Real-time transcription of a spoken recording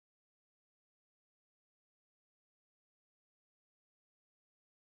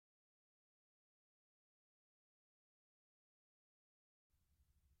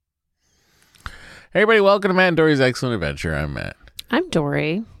Hey everybody, welcome to Matt and Dory's Excellent Adventure. I'm Matt. I'm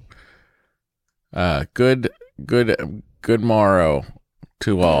Dory. Good morrow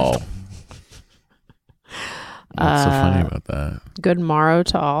to all. What's so funny about that? Good morrow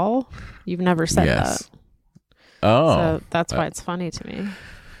to all. You've never said that. Oh. So that's why it's funny to me.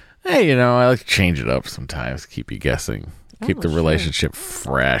 Hey, I like to change it up sometimes, keep you guessing. Keep the relationship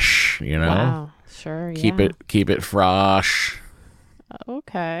fresh, Wow. Sure, Keep it fresh.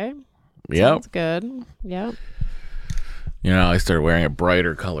 Okay. Yep. Sounds good. Yep. I started wearing a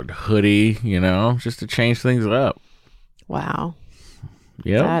brighter colored hoodie, just to change things up. Wow.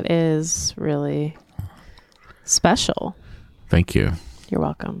 Yep. That is really special. Thank you. You're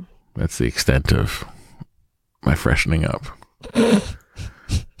welcome. That's the extent of my freshening up.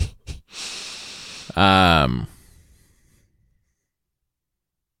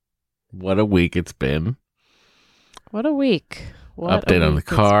 What a week it's been. What a week. Update on the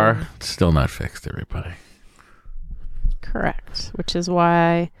car. Still not fixed, everybody. Correct. Which is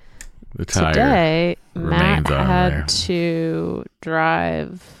why the tire today Matt had there. to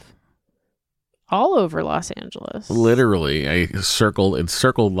drive all over Los Angeles. Literally, I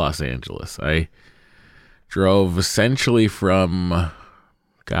encircled Los Angeles. I drove essentially from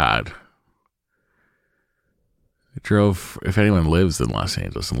if anyone lives in Los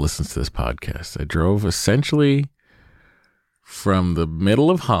Angeles and listens to this podcast, I drove essentially from the middle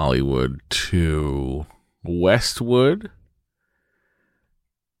of Hollywood to Westwood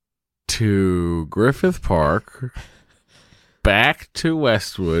to Griffith Park, back to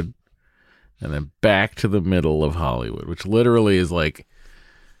Westwood, and then back to the middle of Hollywood, which literally is like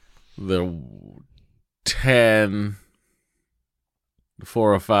the 10, the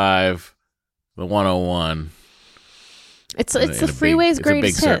 405, the 101. It's the freeway's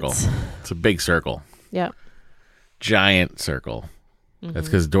greatest hits. Circle. It's a big circle. Yep. Giant circle. Mm-hmm. That's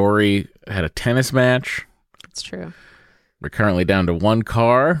because Dory had a tennis match. It's true. We're currently down to one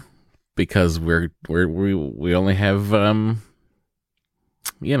car because we only have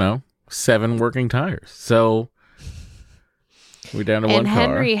 7 working tires. So we're down to one car. And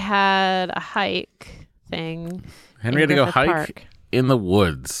Henry had a hike thing. Henry had to go hike Park. In the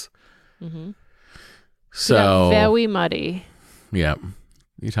woods. Mm-hmm. So very muddy. Yeah.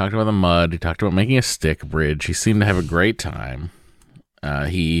 He talked about the mud. He talked about making a stick bridge. He seemed to have a great time.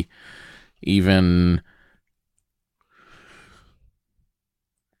 He even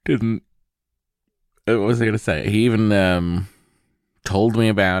didn't. What was I going to say? He even told me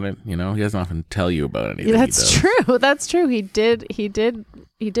about it. He doesn't often tell you about anything. That's true. That's true. He did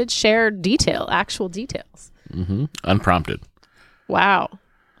share actual details. Mm-hmm. Unprompted. Wow.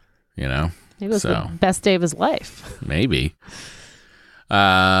 It was the best day of his life. Maybe.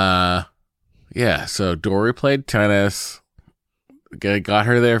 Yeah. So Dory played tennis. Got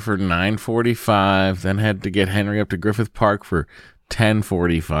her there for 9:45. Then had to get Henry up to Griffith Park for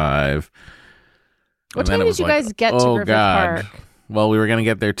 10:45. What time did you guys get to Griffith Park? Well, we were going to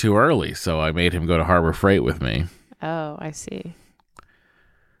get there too early, so I made him go to Harbor Freight with me. Oh, I see.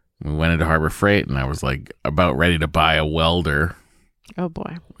 We went into Harbor Freight, and I was like about ready to buy a welder. Oh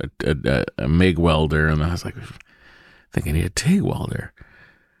boy, a MIG welder, and I was like, I think I need a TIG welder.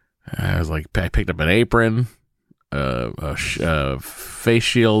 And I was like, I picked up an apron, a face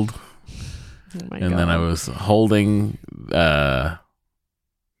shield, and then I was holding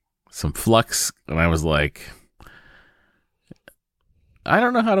some flux, and I was like, I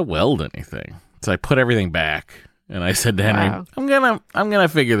don't know how to weld anything, so I put everything back. And I said to Henry, wow. I'm gonna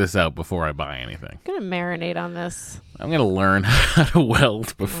figure this out before I buy anything. I'm gonna marinate on this. I'm gonna learn how to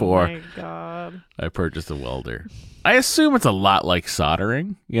weld before oh my God. I purchase a welder. I assume it's a lot like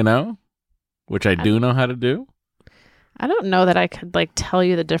soldering, which I do know how to do. I don't know that I could tell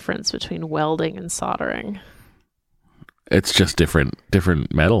you the difference between welding and soldering. It's just different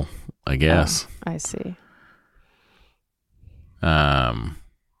metal, I guess. Oh, I see. And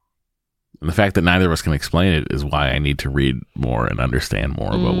the fact that neither of us can explain it is why I need to read more and understand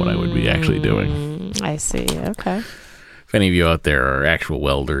more about what I would be actually doing. I see. Okay. If any of you out there are actual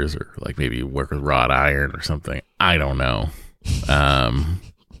welders or maybe you work with wrought iron or something, I don't know.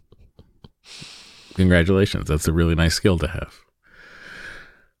 Congratulations. That's a really nice skill to have.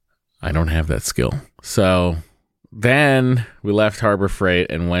 I don't have that skill. So then we left Harbor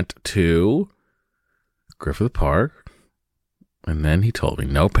Freight and went to Griffith Park. And then he told me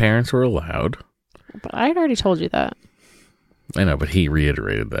no parents were allowed. But I had already told you that. I know, but he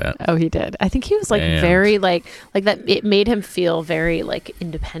reiterated that. Oh, he did. I think he was very like that. It made him feel very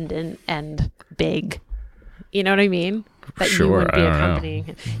independent and big. You know what I mean? That sure, you would be accompanying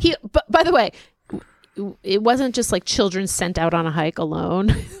him. He, but by the way, it wasn't just like children sent out on a hike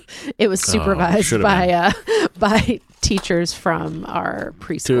alone. It was supervised by teachers from our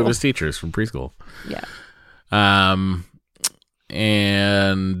preschool. 2 of his teachers from preschool. Yeah.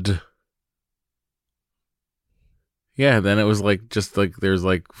 And yeah, then it was like just like there's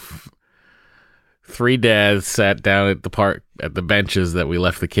like 3 dads sat down at the park at the benches that we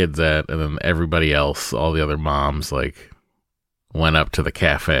left the kids at, and then everybody else, all the other moms, like went up to the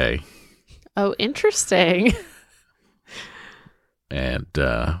cafe. Oh, interesting. And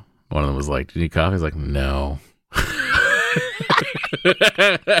one of them was like, "Do you need coffee?" I was like, "No."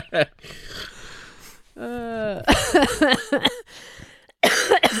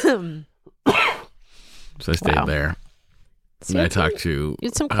 So I stayed there. See, and I talked to... You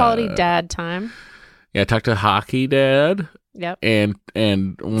had some quality dad time. Yeah, I talked to Hockey Dad. Yep. And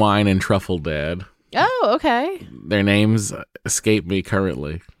Wine and Truffle Dad. Oh, okay. Their names escape me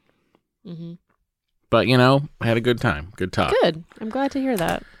currently. Mm-hmm. But, you know, I had a good time. Good talk. Good. I'm glad to hear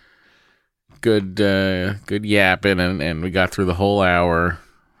that. Good yapping, and we got through the whole hour,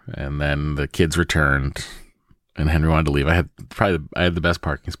 and then the kids returned, and Henry wanted to leave. I had the best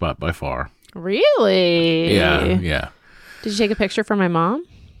parking spot by far. Really? Yeah. Did you take a picture for my mom?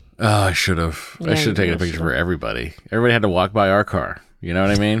 Oh, I should have. Yeah, I should have taken a picture for everybody. Everybody had to walk by our car. You know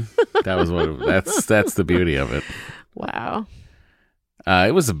what I mean? That was that's the beauty of it. Wow.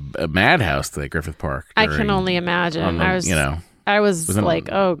 It was a madhouse, the Griffith Park. I can only imagine. I was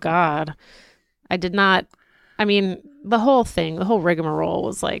like, oh God. I did not. I mean, the whole rigmarole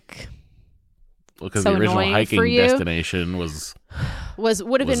was like. Well, because so the original hiking for you. Destination would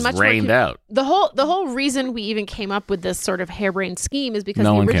have been much rained more out. The whole reason we even came up with this sort of harebrained scheme is because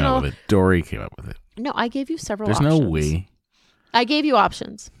no the one original. came up with it. Dory came up with it. No, I gave you several. There's options. no we. I gave you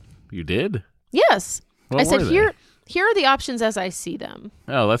options. You did? Yes. What I said were they? Here are the options as I see them.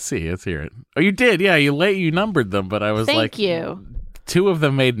 Oh, let's see. Let's hear it. Oh, you did. Yeah, you numbered them, but I was Thank you. 2 of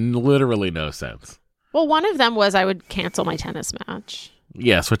them made literally no sense. Well, one of them was I would cancel my tennis match.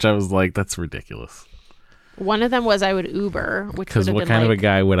 Yes, which I was like, that's ridiculous. One of them was I would Uber, which because would have what been kind like of a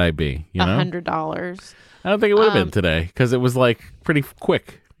guy would I be? You know, $100. I don't think it would have been today because it was like pretty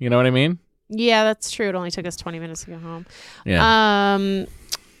quick. You know what I mean? Yeah, that's true. It only took us 20 minutes to go home. Yeah.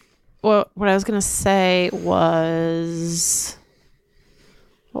 Well, what I was gonna say was,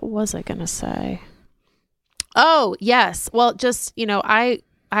 what was I gonna say? Oh yes. Well, just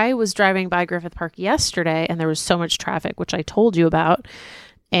I was driving by Griffith Park yesterday, and there was so much traffic, which I told you about.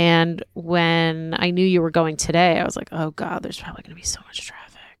 And when I knew you were going today, I was like, oh God, there's probably going to be so much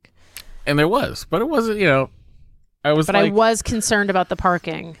traffic. And there was, but it wasn't, I was concerned about the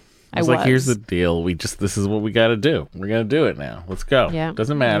parking. I was like, here's the deal. This is what we got to do. We're going to do it now. Let's go. Yeah.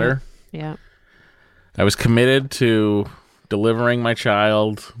 Doesn't matter. Yeah. I was committed to delivering my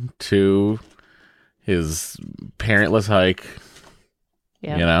child to his parentless hike,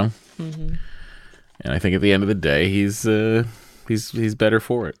 Yeah. Mm-hmm. And I think at the end of the day, he's better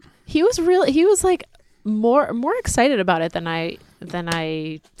for it. He was like more excited about it than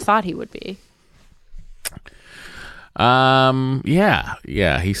I thought he would be.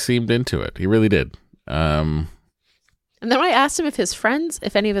 Yeah, he seemed into it. He really did. And then I asked him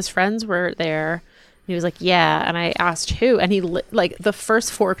if any of his friends were there. He was like, yeah. And I asked who, and he the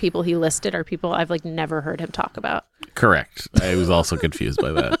first 4 people he listed are people I've never heard him talk about. Correct. I was also confused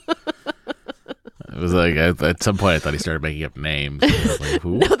by that. It was like at some point I thought he started making up names. I was like,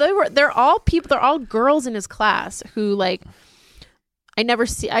 who? No, they're all people. They're all girls in his class who I never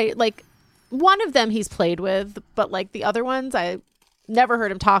see. One of them he's played with, but the other ones I never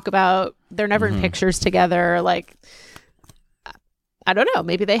heard him talk about. They're never in pictures together. I don't know.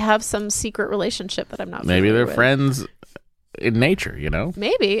 Maybe they have some secret relationship that I'm not. Maybe they're with. friends in nature.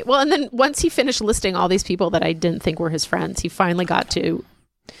 Maybe. Well, and then once he finished listing all these people that I didn't think were his friends, he finally got to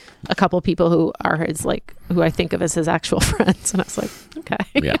a couple of people who are his who I think of as his actual friends, and I was like, okay,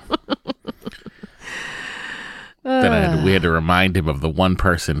 yeah. Then we had to remind him of the one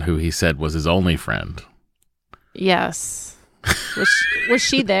person who he said was his only friend. Yes. Was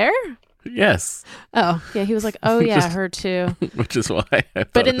she there? Yes. Oh, yeah. He was like, oh yeah, her too. Which is why.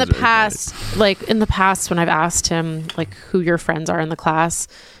 But in the past, when I've asked him who your friends are in the class,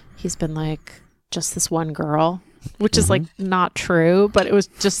 he's been like, just this one girl, which is not true. But it was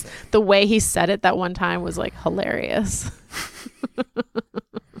just the way he said it that one time was hilarious.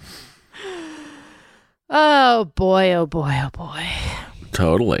 Oh boy, oh boy, oh boy.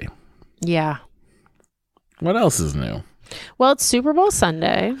 Totally. Yeah. What else is new? Well, it's Super Bowl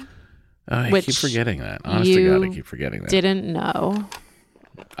Sunday. I keep forgetting that. Honest to God, I keep forgetting that. Didn't know.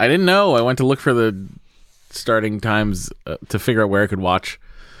 I didn't know. I went to look for the starting times to figure out where I could watch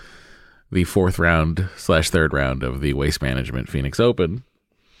the 4th round / 3rd round of the Waste Management Phoenix Open.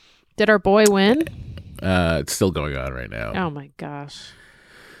 Did our boy win? It's still going on right now. Oh my gosh.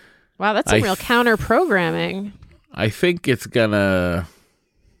 Wow, that's some real counter programming. I think it's gonna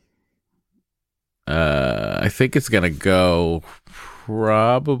go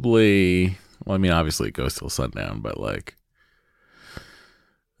probably, well, I mean, obviously it goes till sundown, but like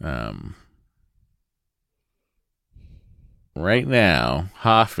right now,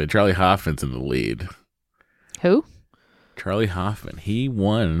 Charlie Hoffman's in the lead. Who? Charlie Hoffman. He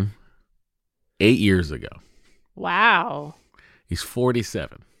won 8 years ago. Wow. He's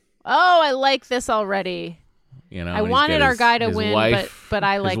 47. Oh, I like this already. You know, I wanted our guy to win, but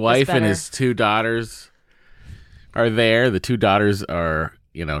I like his wife this better. And his 2 daughters are there. The 2 daughters are,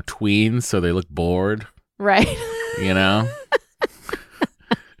 tweens, so they look bored. Right.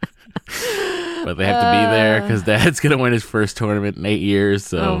 But they have to be there because Dad's going to win his first tournament in 8 years.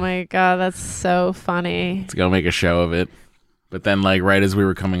 So oh my God, that's so funny. It's going to make a show of it. But then, like, right as we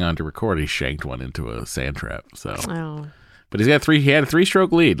were coming on to record, he shanked one into a sand trap. So, But he had a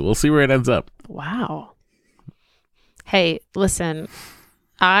 3-stroke lead. We'll see where it ends up. Wow. Hey, listen,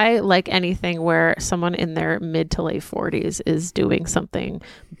 I like anything where someone in their mid to late 40s is doing something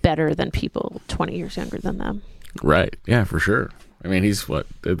better than people 20 years younger than them. Right. Yeah, for sure. I mean, he's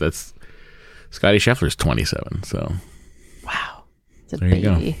that's Scotty Scheffler's 27. So, wow. It's a there baby.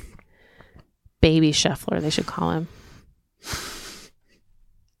 You go. Baby Scheffler, they should call him.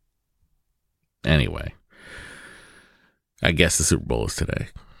 Anyway, I guess the Super Bowl is today.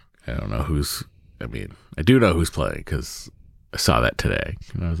 I don't know I do know who's playing because I saw that today.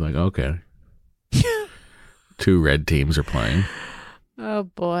 And I was like, okay. 2 red teams are playing. Oh,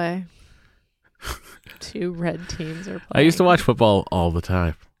 boy. 2 red teams are playing. I used to watch football all the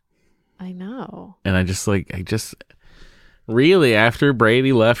time. I know. And I really, after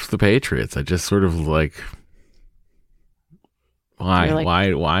Brady left the Patriots, I just sort of like, why?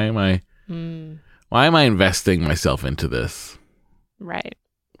 Why am I... Why am I investing myself into this? Right.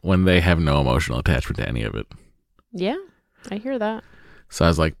 When they have no emotional attachment to any of it. Yeah, I hear that. So I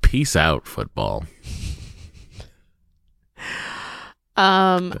was like, peace out, football.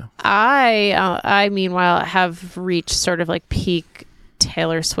 I meanwhile have reached sort of like peak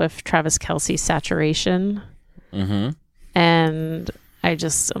Taylor Swift, Travis Kelce saturation. Mm-hmm. And I'm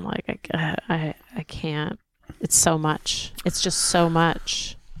like, I can't. It's so much. It's just so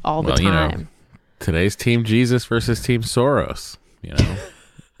much. All the time. Today's Team Jesus versus Team Soros. Yeah,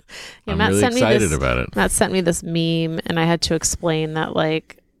 I'm really excited about it. Matt sent me this meme, and I had to explain that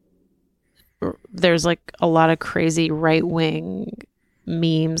like there's like a lot of crazy right wing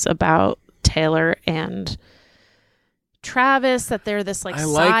memes about Taylor and Travis, that they're this like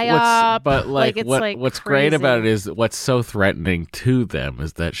psyop. What's great about it is what's so threatening to them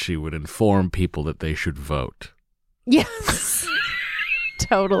is that she would inform people that they should vote. Yes.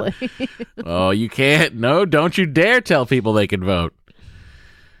 Totally. Oh, you can't. No, don't you dare tell people they can vote.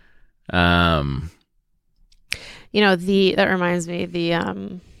 That reminds me,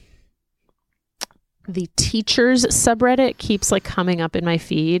 the teachers subreddit keeps like coming up in my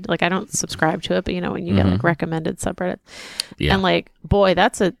feed. Like I don't subscribe to it, but when you get like recommended subreddit. Yeah. And like, boy,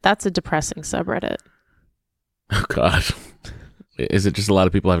 that's a depressing subreddit. Oh God. Is it just a lot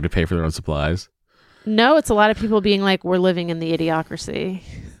of people having to pay for their own supplies? No, it's a lot of people being like, we're living in the idiocracy.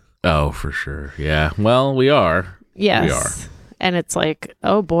 Oh, for sure. Yeah. Well, we are. Yes. We are. And it's like,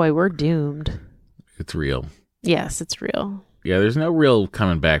 oh boy, we're doomed. It's real. Yes, it's real. Yeah, there's no real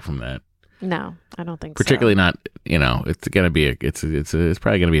coming back from that. No, I don't think Particularly so. Not, it's going to be it's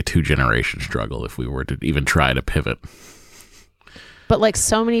probably going to be a 2-generation struggle if we were to even try to pivot. But like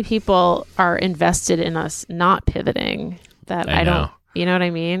so many people are invested in us not pivoting that I don't, you know what I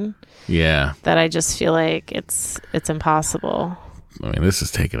mean? Yeah. That I just feel like it's impossible. I mean, this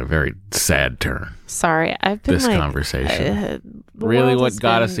has taken a very sad turn. Sorry, I've been this conversation. Really, what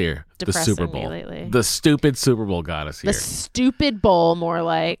got us here? The Super Bowl. The stupid Super Bowl got us here. The stupid bowl, more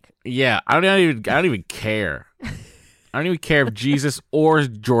like. Yeah, I don't even care. I don't even care if Jesus or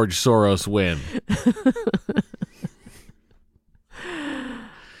George Soros win.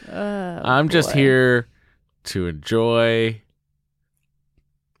 I'm just here to enjoy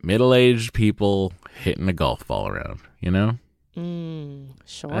middle-aged people hitting a golf ball around,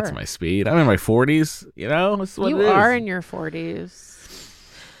 Sure. That's my speed. I'm in my 40s, That's what you are in your 40s.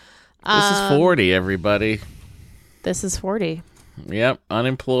 This is 40, everybody. This is 40. Yep,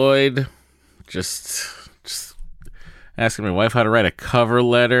 unemployed. Just asking my wife how to write a cover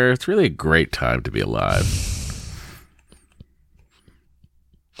letter. It's really a great time to be alive.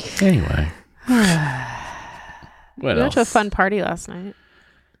 Anyway. What else? We went to a fun party last night.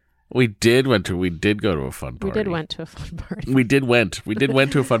 We did go to a fun party. went to a fun party. We did went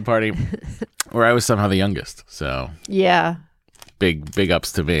to a fun party where I was somehow the youngest. So Yeah. big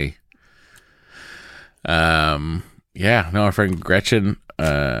ups to me. Our friend Gretchen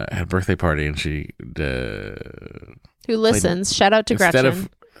had a birthday party, and she Who listens? Shout out to Gretchen.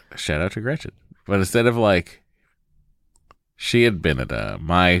 Shout out to Gretchen. But instead of like, she had been at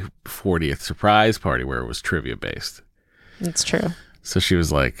my 40th surprise party where it was trivia based. It's true. So she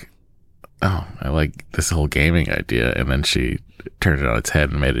was like, "Oh, I like this whole gaming idea," and then she turned it on its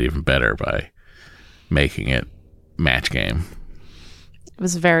head and made it even better by making it match game. It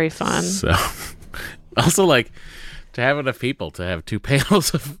was very fun. So, also like to have enough people to have three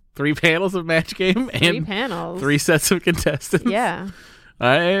panels of match game and 3 sets of contestants. Yeah.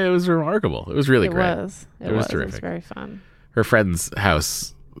 It was remarkable. It was really great. It was terrific. It was very fun. Her friend's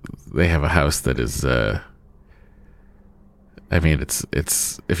house, they have a house that is,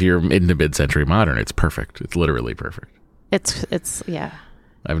 it's if you're into mid-century modern, it's perfect. It's literally perfect. It's yeah.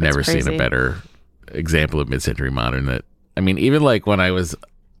 I've never seen a better example of mid-century modern even like when I was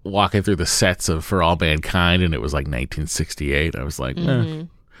walking through the sets of For All Mankind and it was like 1968, I was like,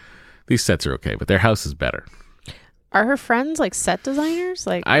 these sets are okay, but their house is better. Are her friends like set designers?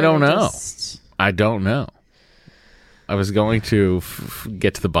 Like, I don't know. I don't know. I was going to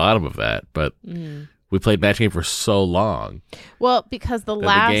get to the bottom of that, but we played match game for so long. Well, because the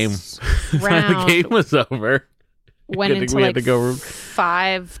last round, the game was over. Went into like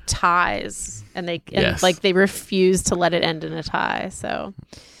 5 ties, and they refused to let it end in a tie. So,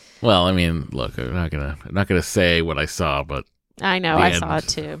 well, I mean, look, I'm not gonna say what I saw, but I know I saw it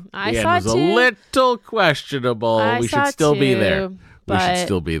too. The end was a little questionable. We should still be there. We should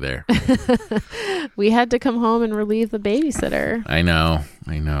still be there. We had to come home and relieve the babysitter. I know.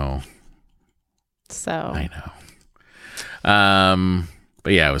 So I know.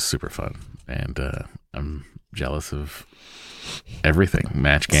 But yeah, it was super fun, and I'm jealous of everything.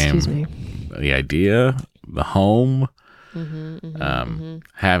 Match game. Excuse me. The idea, the home,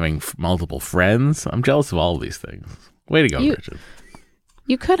 having multiple friends. I'm jealous of all of these things. Way to go, Richard.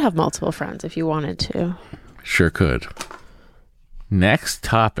 You could have multiple friends if you wanted to. Sure could. Next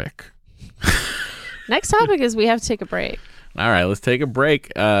topic. Next topic is we have to take a break. All right, let's take a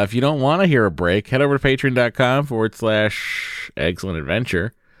break. If you don't want to hear a break, head over to patreon.com/excellent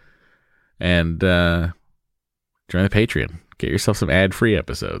adventure and join the Patreon. Get yourself some ad-free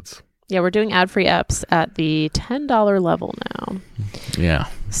episodes. Yeah, we're doing ad-free eps at the $10 level now. Yeah.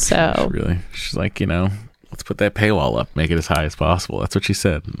 So she's like, let's put that paywall up, make it as high as possible. That's what she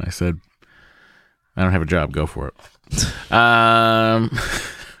said. And I said, I don't have a job. Go for it. I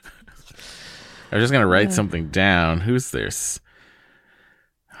was just going to write something down. Who's this?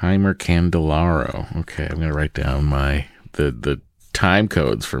 Heimer Candelaro. Okay, I'm going to write down the time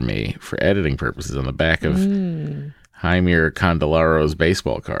codes for me for editing purposes on the back of Heimer Candelaro's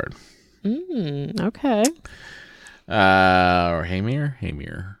baseball card. Okay. Or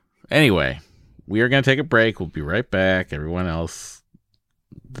Heimer. Anyway, we are going to take a break. We'll be right back. Everyone else,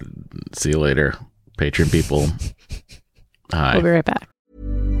 see you later. Patreon people. Hi. We'll be right back.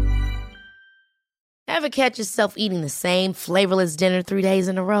 Ever catch yourself eating the same flavorless dinner 3 days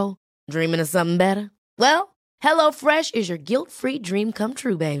in a row? Dreaming of something better? Well, HelloFresh is your guilt-free dream come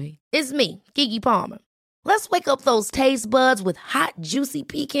true, baby. It's me, Keke Palmer. Let's wake up those taste buds with hot, juicy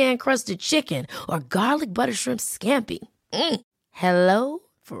pecan-crusted chicken or garlic butter shrimp scampi. Hello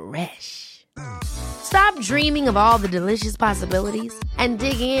Fresh. Stop dreaming of all the delicious possibilities and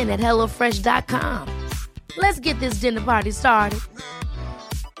dig in at HelloFresh.com. Let's get this dinner party started.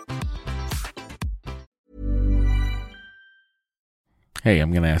 Hey,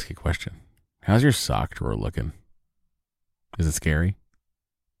 I'm going to ask you a question. How's your sock drawer looking? Is it scary?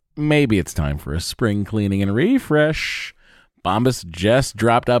 Maybe it's time for a spring cleaning and refresh. Bombas just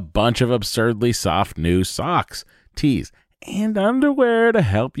dropped a bunch of absurdly soft new socks, tees, and underwear to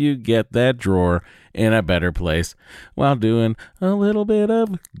help you get that drawer in a better place while doing a little bit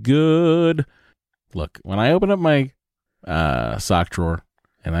of good. Look, when I open up my sock drawer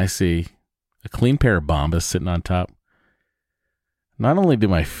and I see a clean pair of Bombas sitting on top, not only do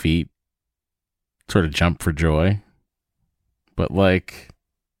my feet sort of jump for joy, but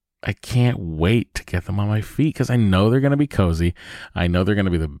I can't wait to get them on my feet because I know they're going to be cozy. I know they're going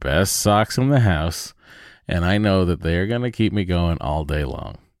to be the best socks in the house. And I know that they're going to keep me going all day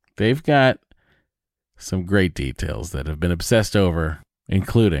long. They've got some great details that have been obsessed over,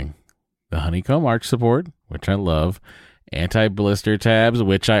 including the honeycomb arch support, which I love, anti-blister tabs,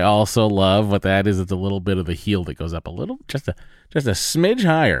 which I also love. What that is, it's a little bit of the heel that goes up a little, just a smidge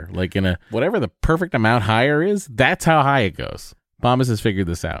higher, like in a whatever the perfect amount higher is. That's how high it goes. Bombas has figured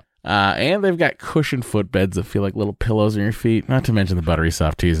this out. And they've got cushioned footbeds that feel like little pillows on your feet. Not to mention the buttery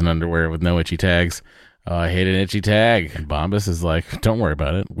soft tees and underwear with no itchy tags. Oh, I hate an itchy tag. And Bombas is like, don't worry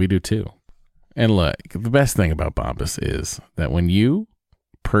about it. We do too. And look, the best thing about Bombas is that when you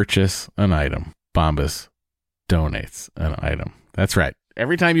purchase an item, Bombas donates an item. That's right.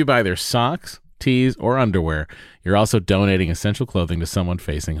 Every time you buy their socks, tees, or underwear, you're also donating essential clothing to someone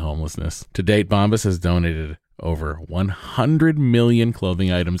facing homelessness. To date, Bombas has donated over 100 million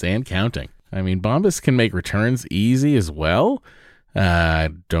clothing items and counting. I mean, Bombas can make returns easy as well. I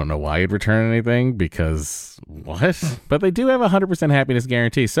don't know why you'd return anything because what? But they do have a 100% happiness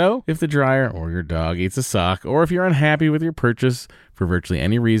guarantee. So if the dryer or your dog eats a sock, or if you're unhappy with your purchase for virtually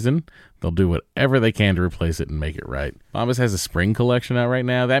any reason, they'll do whatever they can to replace it and make it right. Bombas has a spring collection out right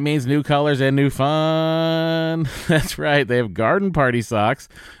now. That means new colors and new fun. That's right. They have garden party socks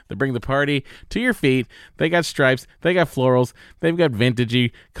that bring the party to your feet. They got stripes. They got florals. They've got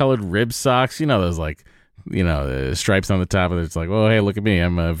vintagey colored rib socks. You know, those like, stripes on the top of it. It's like, oh, hey, look at me.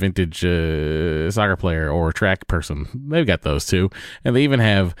 I'm a vintage soccer player or track person. They've got those too. And they even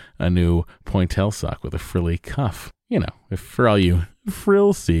have a new pointelle sock with a frilly cuff. For all you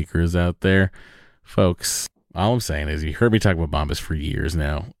frill seekers out there, folks, all I'm saying is you heard me talk about Bombas for years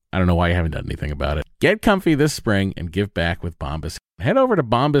now. I don't know why you haven't done anything about it. Get comfy this spring and give back with Bombas. Head over to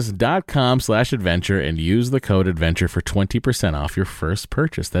bombas.com/adventure and use the code adventure for 20% off your first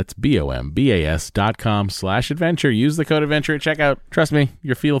purchase. That's bombas.com/adventure. Use the code adventure at checkout. Trust me,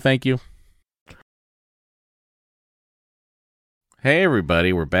 your feel thank you. Hey,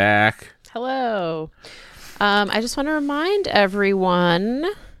 everybody, we're back. Hello. I just want to remind everyone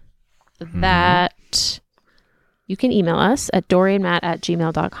that you can email us at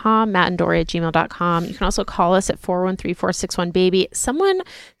doryandmatt@gmail.com, mattanddory@gmail.com. You can also call us at 413-461-BABY. Someone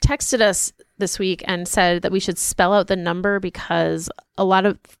texted us this week and said that we should spell out the number because a lot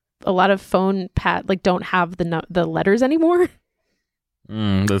of phone don't have the letters anymore.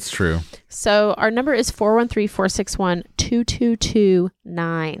 That's true. So our number is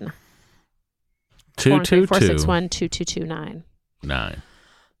 413-461-2229. 413-461-2229. 9.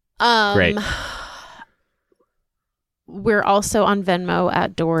 Great. We're also on Venmo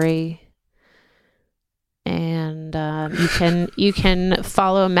at Dory, and you can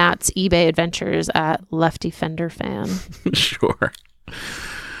follow Matt's eBay adventures at Lefty Fender Fan. Sure.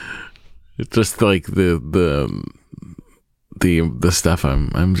 It's just like the stuff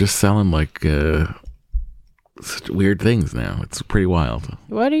I'm just selling like such weird things now. It's pretty wild.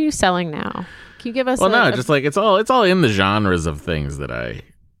 What are you selling now? Can you give us? Just like it's all in the genres of things that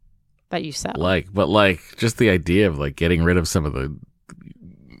you sell. Like, but like just the idea of like getting rid of some of the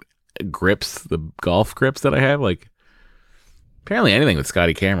grips, the golf grips that I have. Like, apparently anything with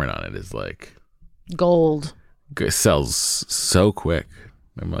Scotty Cameron on it is like gold. It sells so quick.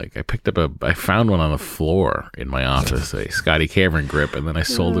 I'm like, I found one on the floor in my office, a Scotty Cameron grip, and then I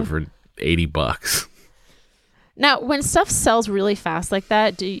sold it for $80. Now, when stuff sells really fast like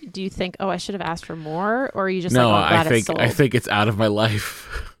that, do you think, oh, I should have asked for more, or are you just no? Like, oh, glad it's sold? I think it's out of my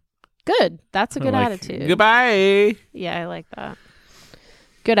life. Good. That's a good attitude. Goodbye. Yeah, I like that.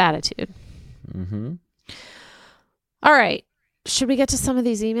 Good attitude. Mm-hmm. All right. Should we get to some of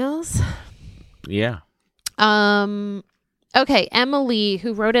these emails? Yeah. Okay. Emily,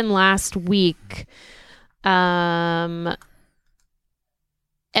 who wrote in last week, and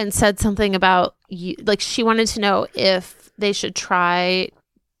said something about she wanted to know if they should try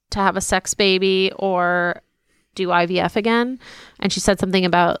to have a sex baby or do IVF again. And she said something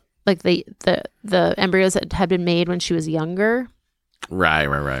about like the embryos that had been made when she was younger. Right.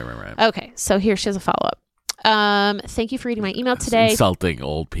 Okay, so here she has a follow-up. Thank you for reading my email today. Insulting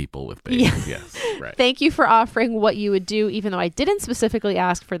old people with babies. Yeah. Yes, right. Thank you for offering what you would do, even though I didn't specifically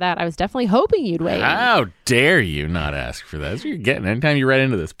ask for that. I was definitely hoping you'd weigh in. How dare you not ask for that? That's what you're getting anytime you write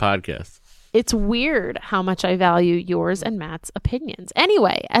into this podcast. It's weird how much I value yours and Matt's opinions.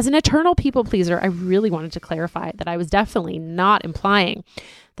 Anyway, as an eternal people pleaser, I really wanted to clarify that I was definitely not implying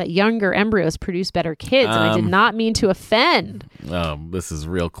that younger embryos produce better kids, and I did not mean to offend. This is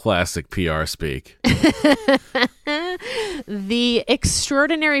real classic PR speak. The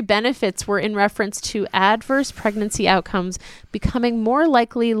extraordinary benefits were in reference to adverse pregnancy outcomes becoming more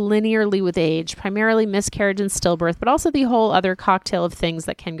likely linearly with age, primarily miscarriage and stillbirth, but also the whole other cocktail of things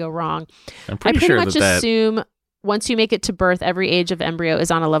that can go wrong. I pretty much assume once you make it to birth, every age of embryo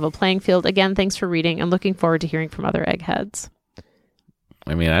is on a level playing field. Again, thanks for reading and looking forward to hearing from other eggheads.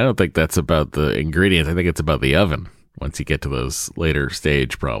 I mean, I don't think that's about the ingredients. I think it's about the oven once you get to those later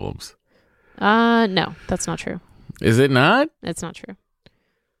stage problems. No, that's not true. Is it not? It's not true.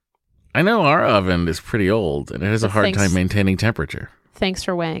 I know our oven is pretty old and it has a hard time maintaining temperature. Thanks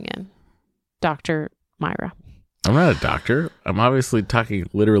for weighing in, Dr. Myra. I'm not a doctor. I'm obviously talking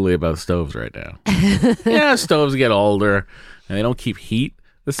literally about stoves right now. Yeah, stoves get older and they don't keep heat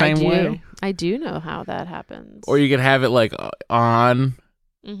the same way. I do know how that happens. Or you could have it like on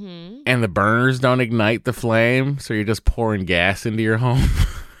Mm-hmm. and the burners don't ignite the flame, so you're just pouring gas into your home.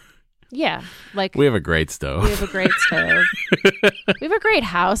 Yeah, like We have a great stove. we have a great stove. We have a great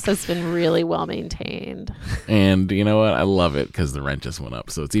house that's been really well maintained. And you know what? I love it because the rent just went up,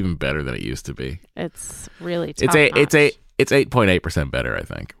 so it's even better than it used to be. It's really top It's notch, 8.8% better, I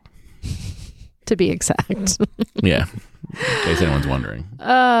think. to be exact. Yeah, in case anyone's wondering.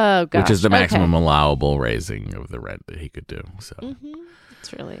 Oh gosh, Which is the okay. maximum allowable raising of the rent that he could do. So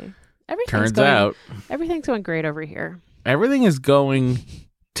It's really turns out everything's going great over here. everything is going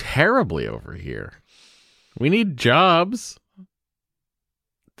terribly over here. We need jobs.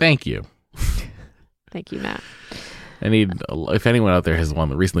 Thank you. Thank you, Matt. I need, if anyone out there has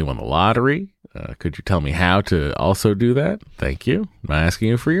recently won the lottery, could you tell me how to also do that? Thank you. I'm not asking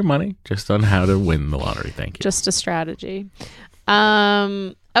you for your money, just on how to win the lottery. Thank you. Just a strategy.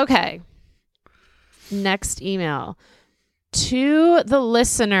 Okay. Next email. To the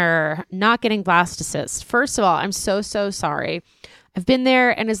listener not getting blastocyst. First of all, I'm so sorry. I've been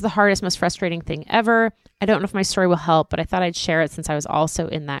there and is the hardest, most frustrating thing ever. I don't know if my story will help, but I thought I'd share it since I was also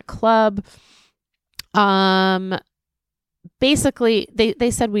in that club. Basically, they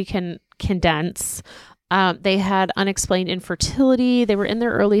said we can condense. They had unexplained infertility. They were in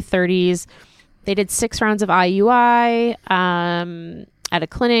their early 30s. They did 6 rounds of IUI at a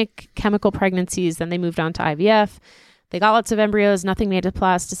clinic, chemical pregnancies. Then they moved on to IVF. They got lots of embryos, nothing made a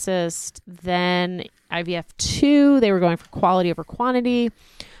blastocyst. Then IVF 2, they were going for quality over quantity.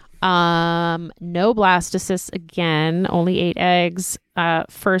 No blastocysts again, only 8 eggs.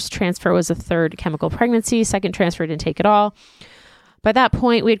 First transfer was a 3rd chemical pregnancy. Second transfer didn't take it all. By that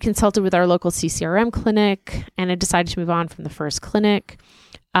point, we had consulted with our local CCRM clinic and had decided to move on from the first clinic.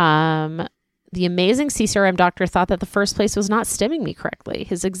 The amazing CCRM doctor thought that the first place was not stimming me correctly.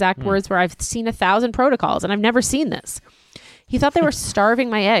 His exact words were, "I've seen 1,000 protocols and I've never seen this." He thought they were starving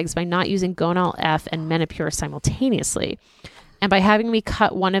my eggs by not using Gonal F and Menopur simultaneously, and by having me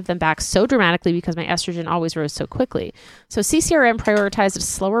cut one of them back so dramatically because my estrogen always rose so quickly. So CCRM prioritized a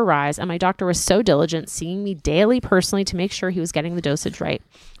slower rise, and my doctor was so diligent, seeing me daily personally to make sure he was getting the dosage right.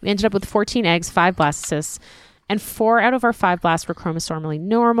 We ended up with 14 eggs, 5 blastocysts, and 4 out of our 5 blasts were chromosomally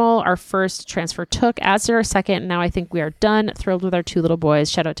normal. Our first transfer took, as did our second, and now I think we are done. Thrilled with our 2 little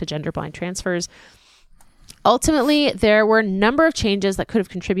boys. Shout out to Gender Blind Transfers. Ultimately, there were a number of changes that could have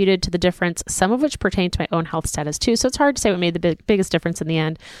contributed to the difference, some of which pertain to my own health status too. So it's hard to say what made the biggest difference in the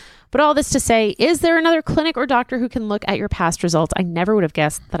end. But all this to say, is there another clinic or doctor who can look at your past results? I never would have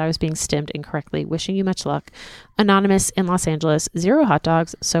guessed that I was being stimmed incorrectly. Wishing you much luck. Anonymous in Los Angeles. 0 hot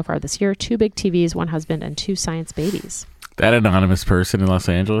dogs so far this year. 2 big TVs, 1 husband, and 2 science babies. That anonymous person in Los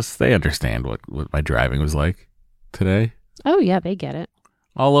Angeles, they understand what my driving was like today. Oh, yeah, they get it.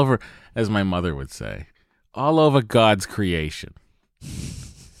 All over, as my mother would say, all over God's creation.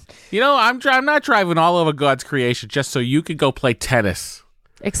 You know, I'm not driving all over God's creation just so you could go play tennis.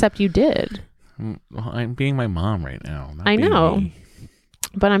 Except you did. Well, I'm being my mom right now. I know. Me.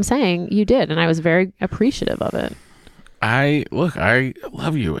 But I'm saying you did, and I was very appreciative of it. I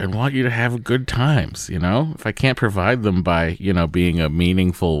love you and want you to have good times, you know? If I can't provide them by, being a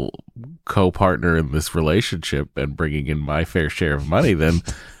meaningful co-partner in this relationship and bringing in my fair share of money, then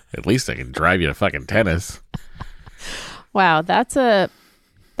at least I can drive you to fucking tennis. Wow, that's a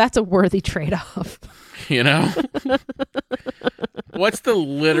worthy trade-off. You know? What's the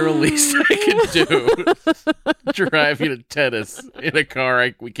literal least I can do? Drive you to tennis in a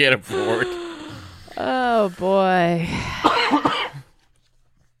car we can't afford. Oh, boy.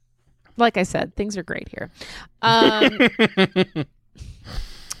 Like I said, things are great here.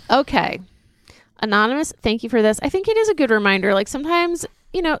 Okay. Anonymous, thank you for this. I think it is a good reminder. Like sometimes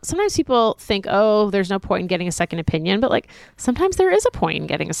people think, oh, there's no point in getting a second opinion. But like sometimes there is a point in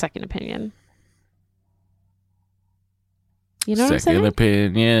getting a second opinion. You know what I'm saying? Second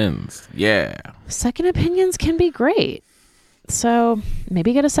opinions. Yeah. Second opinions can be great. So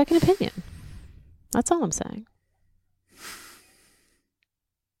maybe get a second opinion. That's all I'm saying.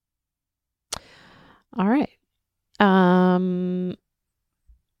 All right.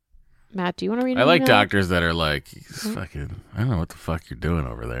 Matt, do you want to read I like email? doctors that are like, fucking, I don't know what the fuck you're doing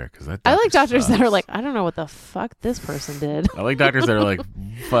over there. Cause that I like doctors sucks. that are like, I don't know what the fuck this person did. I like doctors that are like,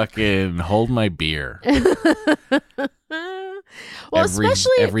 fucking hold my beer. Well,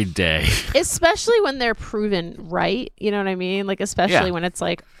 especially every day. Especially when they're proven right. You know what I mean? Like, especially Yeah. when it's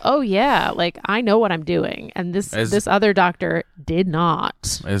like, oh yeah, like I know what I'm doing, and this other doctor did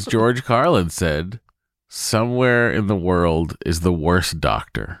not. As George Carlin said, somewhere in the world is the worst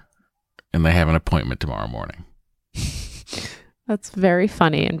doctor, and they have an appointment tomorrow morning. That's very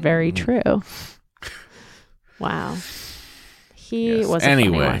funny and very true. Wow. He Yes. was a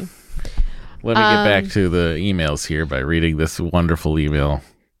Anyway. funny one. Let me get back to the emails here by reading this wonderful email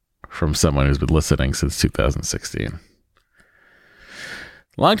from someone who's been listening since 2016.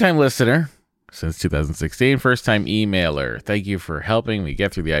 Longtime listener since 2016, first-time emailer. Thank you for helping me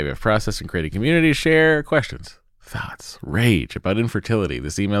get through the IVF process and create a community to share questions, thoughts, rage about infertility.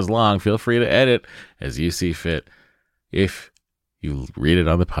 This email's long. Feel free to edit as you see fit if you read it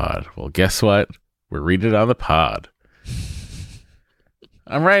on the pod. Well, guess what? We're reading it on the pod.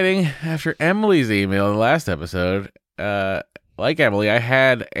 I'm writing after Emily's email in the last episode. Like Emily, I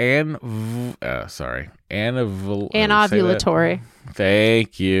had anovulatory.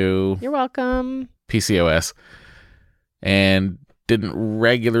 Thank you. You're welcome. PCOS. And didn't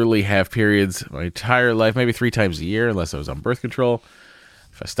regularly have periods my entire life, maybe 3 times a year, unless I was on birth control.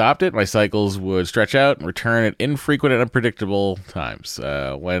 If I stopped it, my cycles would stretch out and return at infrequent and unpredictable times.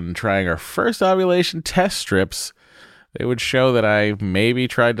 When trying our first ovulation test strips, they would show that I maybe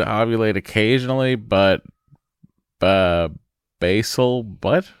tried to ovulate occasionally, but basal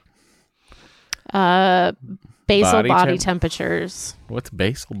body temperatures. What's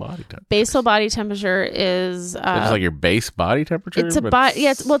basal body temperature? Basal body temperature is It's like your base body temperature? it's a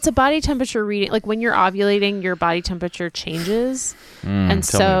it's a body temperature reading. Like when you're ovulating, your body temperature changes, and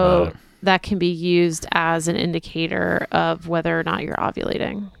tell me about it. that can be used as an indicator of whether or not you're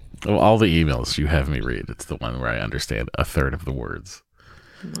ovulating. Well, all the emails you have me read, it's the one where I understand a third of the words.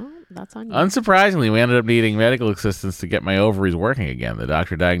 Well, that's on you. Unsurprisingly, we ended up needing medical assistance to get my ovaries working again. The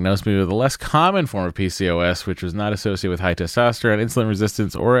doctor diagnosed me with a less common form of PCOS, which was not associated with high testosterone, insulin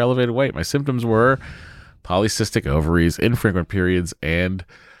resistance, or elevated weight. My symptoms were polycystic ovaries, infrequent periods, and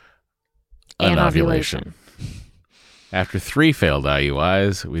anovulation. After 3 failed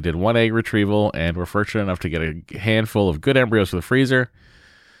IUIs, we did 1 egg retrieval and were fortunate enough to get a handful of good embryos from the freezer.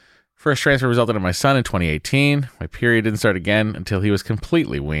 First transfer resulted in my son in 2018. My period didn't start again until he was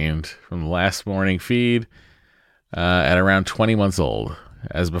completely weaned from the last morning feed at around 20 months old.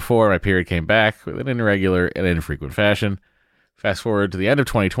 As before, my period came back with an irregular and infrequent fashion. Fast forward to the end of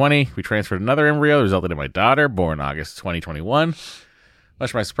 2020, we transferred another embryo that resulted in my daughter, born August 2021.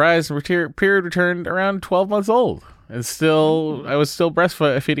 Much to my surprise, the period returned around 12 months old. And I was still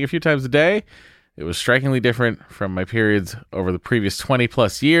breastfeeding a few times a day. It was strikingly different from my periods over the previous 20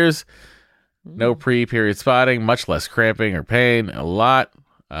 plus years. No pre-period spotting, much less cramping or pain, a lot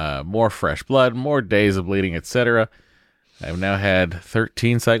more fresh blood, more days of bleeding, etc. I've now had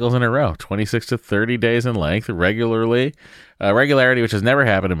 13 cycles in a row, 26 to 30 days in length, regularity, which has never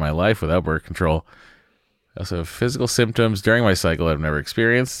happened in my life without birth control. I also have physical symptoms during my cycle I've never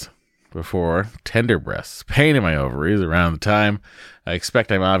experienced before. Tender breasts, pain in my ovaries around the time I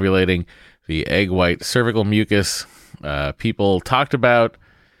expect I'm ovulating. The egg white cervical mucus people talked about.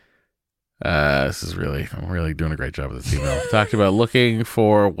 I'm really doing a great job with this email. Talked about looking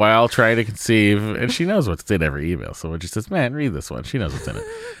for while trying to conceive, and she knows what's in every email. So when she says, "Man, read this one," she knows what's in it.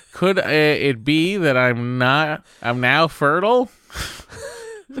 Could it be that I'm now fertile?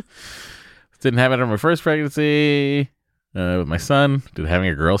 Didn't have it on my first pregnancy with my son. Did having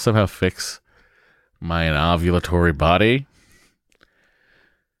a girl somehow fix my ovulatory body?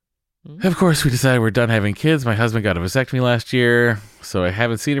 Of course, we decided we're done having kids. My husband got a vasectomy last year, so I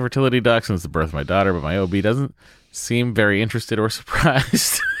haven't seen a fertility doc since the birth of my daughter, but my OB doesn't seem very interested or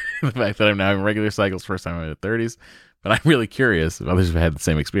surprised in the fact that I'm now having regular cycles first time in my 30s. But I'm really curious if others have had the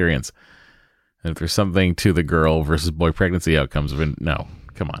same experience. And if there's something to the girl versus boy pregnancy outcomes. No,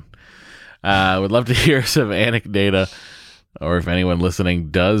 come on. I would love to hear some anecdata, or if anyone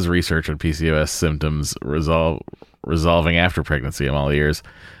listening does research on PCOS symptoms resolving after pregnancy. I'm all ears.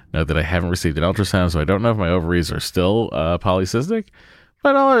 Note that I haven't received an ultrasound, so I don't know if my ovaries are still polycystic,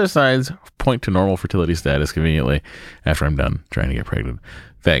 but all other signs point to normal fertility status conveniently after I'm done trying to get pregnant.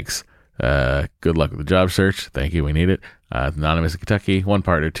 Thanks. Good luck with the job search. Thank you. We need it. Anonymous in Kentucky. 1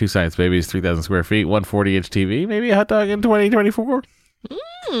 partner, 2 science babies, 3,000 square feet, 140-inch TV, maybe a hot dog in 2024.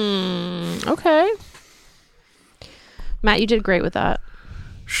 Okay. Matt, you did great with that.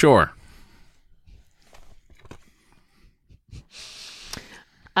 Sure.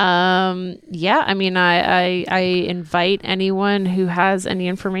 Yeah, I mean, I invite anyone who has any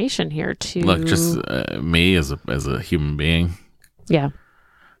information here to look. Just me as a human being. Yeah.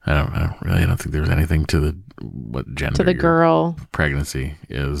 I don't think there's anything to what gender To the your girl. pregnancy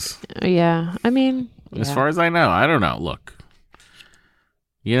is. Yeah. I mean, As far as I know, I don't know. Look,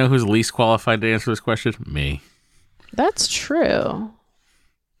 you know who's least qualified to answer this question? Me. That's true.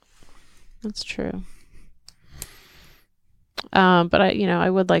 That's true. But I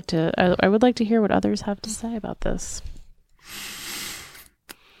would like to hear what others have to say about this.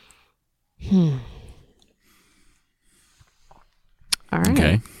 All right.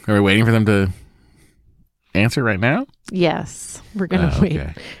 Okay. Are we waiting for them to answer right now? Yes, we're gonna wait.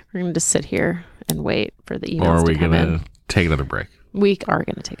 Okay. We're gonna just sit here and wait for the emails. Or are we to come going in. to take another break? We are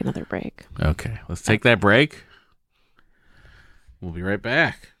gonna take another break. Okay. Let's take that break. We'll be right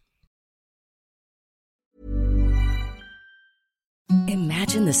back.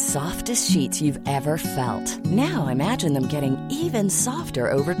 Imagine the softest sheets you've ever felt. Now imagine them getting even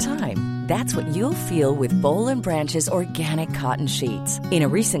softer over time. That's what you'll feel with Boll & Branch's organic cotton sheets. In a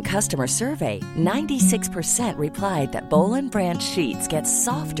recent customer survey, 96% replied that Boll & Branch sheets get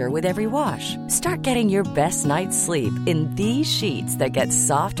softer with every wash. Start getting your best night's sleep in these sheets that get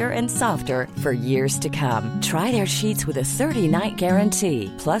softer and softer for years to come. Try their sheets with a 30-night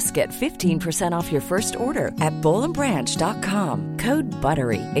guarantee. Plus, get 15% off your first order at bollandbranch.com. Code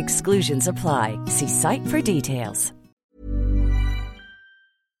BUTTERY. Exclusions apply. See site for details.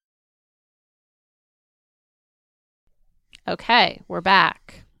 Okay, we're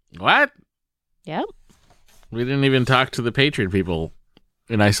back. What? Yep. We didn't even talk to the Patreon people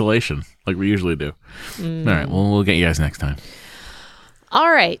in isolation like we usually do. All right. Well, we'll get you guys next time.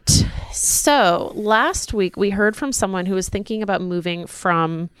 All right. So last week we heard from someone who was thinking about moving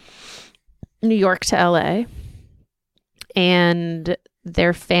from New York to LA, and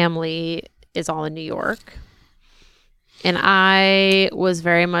their family is all in New York. And I was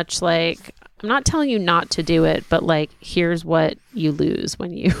very much like, I'm not telling you not to do it, but like, here's what you lose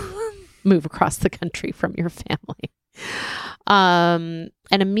when you move across the country from your family. And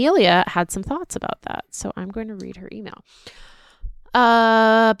Amelia had some thoughts about that. So I'm going to read her email.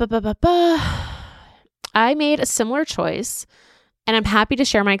 I made a similar choice, and I'm happy to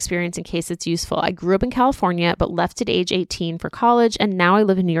share my experience in case it's useful. I grew up in California, but left at age 18 for college, and now I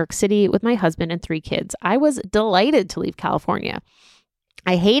live in New York City with my husband and 3 kids. I was delighted to leave California.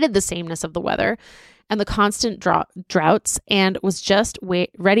 I hated the sameness of the weather and the constant droughts, and was just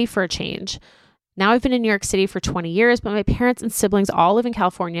ready for a change. Now I've been in New York City for 20 years, but my parents and siblings all live in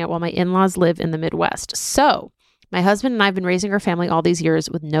California while my in-laws live in the Midwest. So my husband and I have been raising our family all these years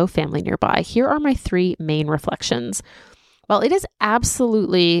with no family nearby. Here are my 3 main reflections. While it is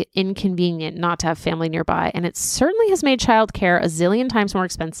absolutely inconvenient not to have family nearby, and it certainly has made childcare a zillion times more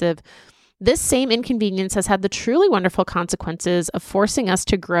expensive, this same inconvenience has had the truly wonderful consequences of forcing us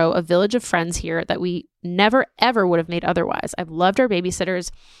to grow a village of friends here that we never, ever would have made otherwise. I've loved our babysitters,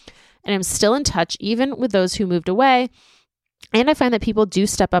 and I'm still in touch even with those who moved away. And I find that people do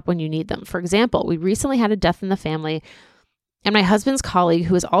step up when you need them. For example, we recently had a death in the family, and my husband's colleague,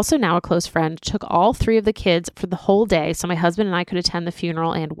 who is also now a close friend, took all 3 of the kids for the whole day so my husband and I could attend the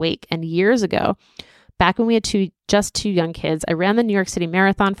funeral and wake. And years ago, back when we had just two young kids, I ran the New York City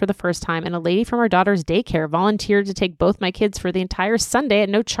Marathon for the first time, and a lady from our daughter's daycare volunteered to take both my kids for the entire Sunday at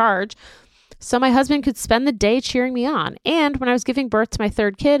no charge so my husband could spend the day cheering me on. And when I was giving birth to my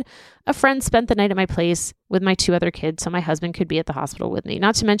 3rd kid, a friend spent the night at my place with my 2 other kids so my husband could be at the hospital with me.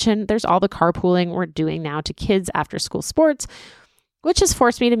 Not to mention, there's all the carpooling we're doing now to kids' after-school sports, which has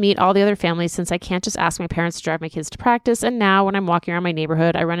forced me to meet all the other families since I can't just ask my parents to drive my kids to practice. And now when I'm walking around my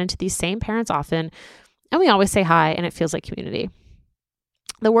neighborhood, I run into these same parents often, and we always say hi, and it feels like community.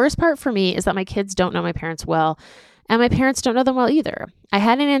 The worst part for me is that my kids don't know my parents well, and my parents don't know them well either. I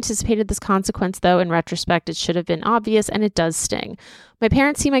hadn't anticipated this consequence, though. In retrospect, it should have been obvious, and it does sting. My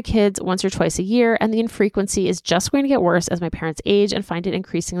parents see my kids once or twice a year, and the infrequency is just going to get worse as my parents age and find it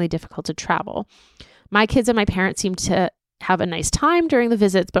increasingly difficult to travel. My kids and my parents seem to have a nice time during the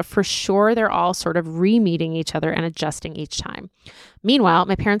visits, but for sure they're all sort of re-meeting each other and adjusting each time. Meanwhile,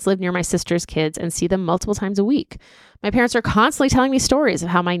 my parents live near my sister's kids and see them multiple times a week. My parents are constantly telling me stories of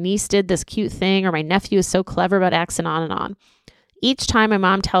how my niece did this cute thing or my nephew is so clever about X and on and on. Each time my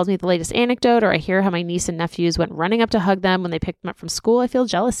mom tells me the latest anecdote or I hear how my niece and nephews went running up to hug them when they picked them up from school, I feel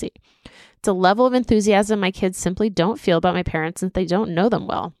jealousy. It's a level of enthusiasm my kids simply don't feel about my parents since they don't know them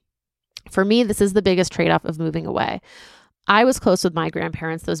well. For me, this is the biggest trade-off of moving away. I was close with my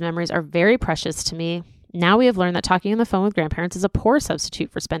grandparents. Those memories are very precious to me. Now we have learned that talking on the phone with grandparents is a poor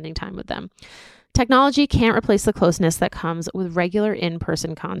substitute for spending time with them. Technology can't replace the closeness that comes with regular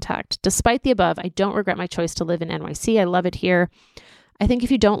in-person contact. Despite the above, I don't regret my choice to live in NYC. I love it here. I think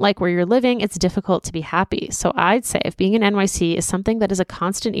if you don't like where you're living, it's difficult to be happy. So I'd say if being in NYC is something that is a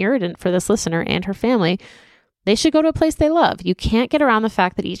constant irritant for this listener and her family, they should go to a place they love. You can't get around the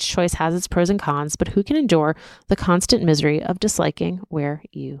fact that each choice has its pros and cons, but who can endure the constant misery of disliking where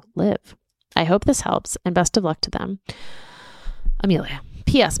you live? I hope this helps, and best of luck to them. Amelia.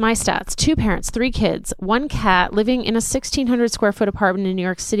 P.S. My stats: 2 parents, 3 kids, 1 cat, living in a 1,600 square foot apartment in New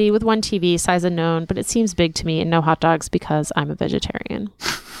York City with 1 TV, size unknown, but it seems big to me, and no hot dogs because I'm a vegetarian.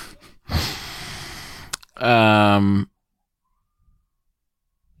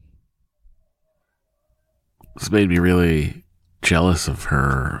 This made me really jealous of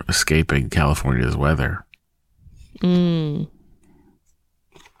her escaping California's weather. I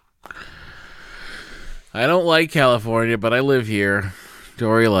don't like California, but I live here.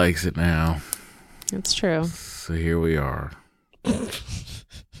 Dory likes it now. That's true. So here we are.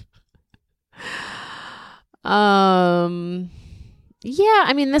 Yeah,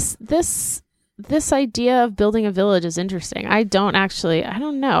 I mean this idea of building a village is interesting. I don't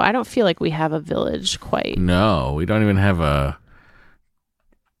know. I don't feel like we have a village quite. No, we don't even have a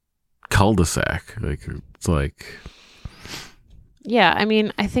cul-de-sac. It's like... Yeah, I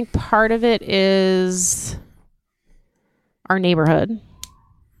mean, I think part of it is our neighborhood.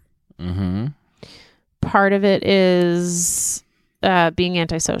 Mm-hmm. Part of it is being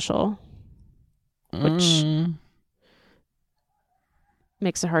antisocial, which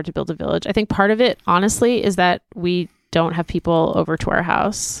makes it hard to build a village. I think part of it, honestly, is that we don't have people over to our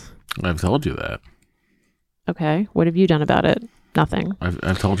house. I've told you that. Okay. What have you done about it? Nothing.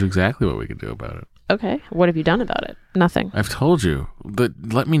 I've told you exactly what we could do about it. Okay. What have you done about it? Nothing. I've told you.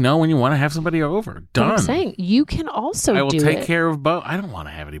 Let me know when you want to have somebody over. Done. What I'm saying, you can also I will do take it. care of both. I don't want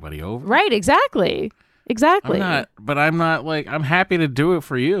to have anybody over. Right. Exactly. I'm not like, I'm happy to do it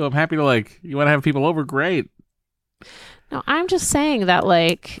for you. I'm happy to you want to have people over? Great. No, I'm just saying that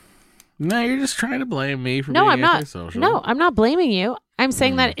No, you're just trying to blame me for no, being I'm not. antisocial. No, I'm not blaming you. I'm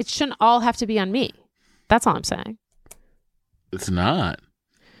saying that it shouldn't all have to be on me. That's all I'm saying. It's not.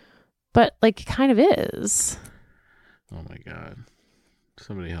 But it kind of is. Oh my God.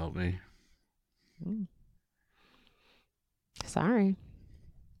 Somebody help me. Sorry.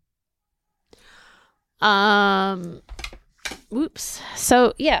 Oops.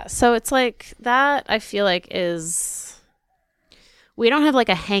 So yeah, so it's like that I feel like is we don't have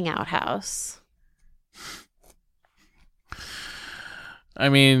a hangout house. I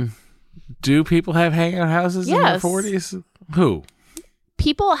mean, do people have hangout houses in their 40s? Who?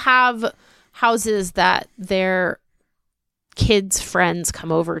 People have houses that their kids' friends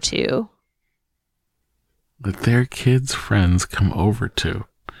come over to. That their kids' friends come over to.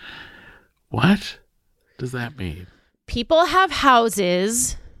 What does that mean? People have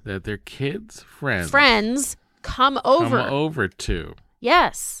houses That their kids' friends come over to.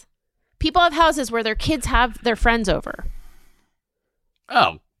 Yes. People have houses where their kids have their friends over.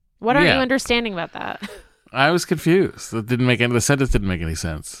 Oh. What are you understanding about that? I was confused. The sentence didn't make any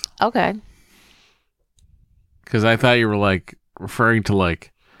sense. Okay. Because I thought you were referring to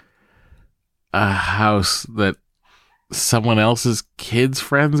a house that someone else's kids'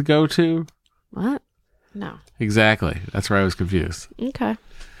 friends go to. What? No. Exactly. That's where I was confused. Okay.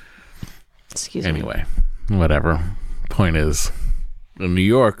 Excuse me. Anyway, whatever. Point is, in New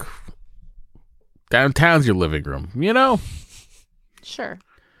York, downtown's your living room, Sure.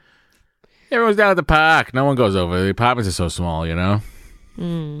 Everyone's down at the park. No one goes over. The apartments are so small, I know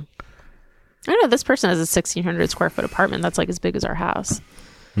this person has a 1,600 square foot apartment that's as big as our house.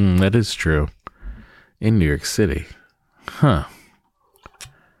 That is true. In New York City. Huh.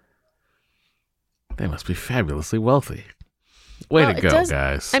 They must be fabulously wealthy. Way to go,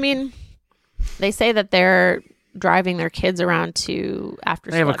 guys. I mean, they say that they're driving their kids around to after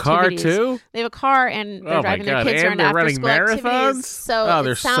school They have a car too? They have a car and they're driving their kids around after school activities. So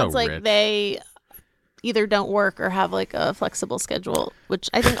they're it sounds so like rich. they either don't work or have a flexible schedule, which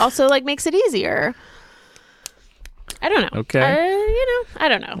I think also makes it easier. I don't know. Okay. I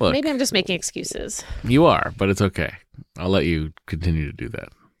don't know. Look, maybe I'm just making excuses. You are, but it's okay. I'll let you continue to do that.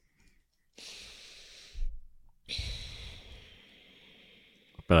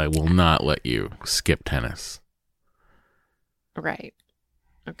 But I will not let you skip tennis. Right.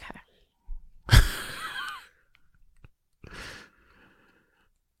 Okay.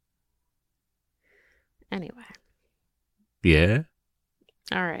 Anyway. Yeah?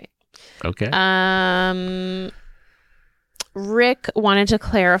 All right. Okay. Rick wanted to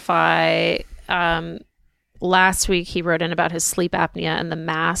clarify. Last week he wrote in about his sleep apnea and the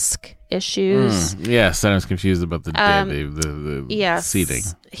mask issues. Yes, I was confused about the Yes. seating.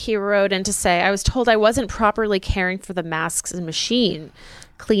 He wrote in to say, I was told I wasn't properly caring for the masks and machine,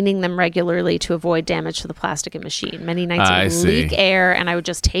 cleaning them regularly to avoid damage to the plastic and machine. Many nights it would leak air and I would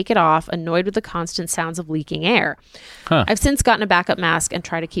just take it off, annoyed with the constant sounds of leaking air. I've since gotten a backup mask and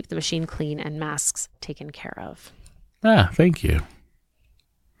try to keep the machine clean and masks taken care of. Thank you.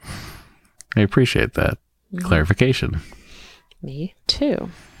 I appreciate that clarification. Me too.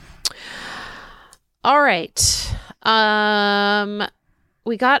 All right.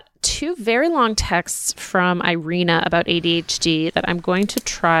 We got 2 very long texts from Irina about ADHD that I'm going to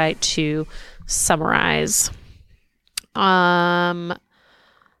try to summarize.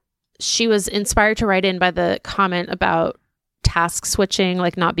 She was inspired to write in by the comment about task switching,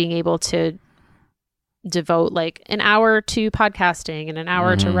 like not being able to devote like an hour to podcasting and an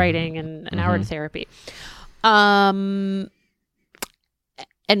hour to writing and an hour to therapy. And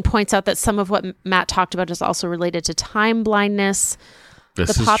points out that some of what Matt talked about is also related to time blindness.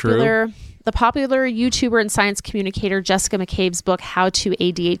 This is true. The popular YouTuber and science communicator Jessica McCabe's book, How to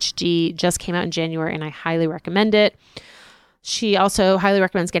ADHD, just came out in January, and I highly recommend it. She also highly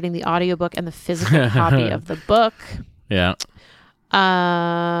recommends getting the audiobook and the physical copy of the book. Yeah.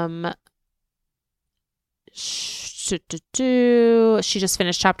 She just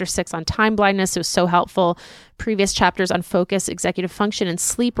finished chapter 6 on time blindness. It was so helpful. Previous chapters on focus, executive function, and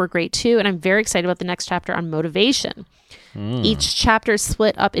sleep were great too. And I'm very excited about the next chapter on motivation. Each chapter is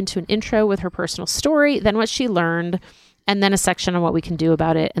split up into an intro with her personal story, then what she learned, and then a section on what we can do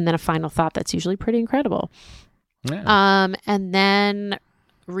about it, and then a final thought that's usually pretty incredible. Yeah. And then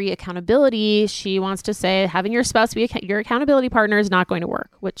re-accountability. She wants to say having your spouse be your accountability partner is not going to work,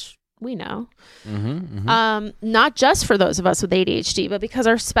 which we know. Not just for those of us with ADHD, but because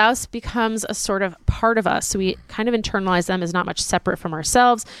our spouse becomes a sort of part of us. So we kind of internalize them as not much separate from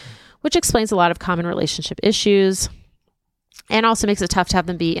ourselves, which explains a lot of common relationship issues and also makes it tough to have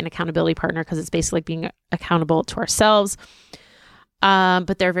them be an accountability partner because it's basically like being accountable to ourselves.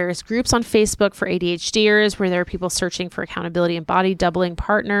 But there are various groups on Facebook for ADHDers where there are people searching for accountability and body doubling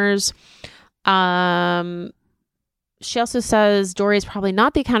partners. She also says Dory is probably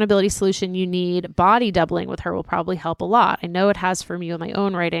not the accountability solution you need. Body doubling with her will probably help a lot. I know it has for me with my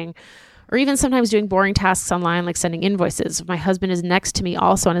own writing, or even sometimes doing boring tasks online like sending invoices. If my husband is next to me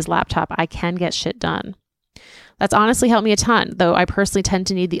also on his laptop, I can get shit done. That's honestly helped me a ton, though I personally tend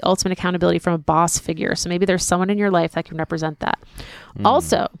to need the ultimate accountability from a boss figure. So maybe there's someone in your life that can represent that.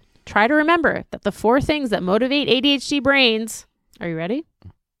 Also, try to remember that the 4 things that motivate ADHD brains, are you ready?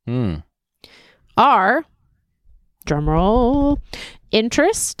 Are, drumroll,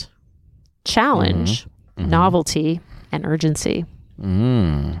 interest, challenge, novelty, and urgency.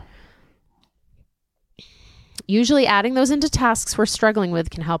 Usually adding those into tasks we're struggling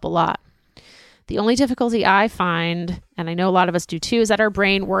with can help a lot. The only difficulty I find, and I know a lot of us do too, is that our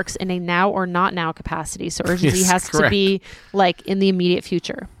brain works in a now or not now capacity. So urgency has to be like in the immediate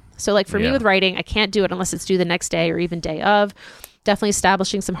future. So like for me with writing, I can't do it unless it's due the next day or even day of. Definitely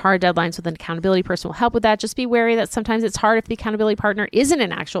establishing some hard deadlines with an accountability person will help with that. Just be wary that sometimes it's hard if the accountability partner isn't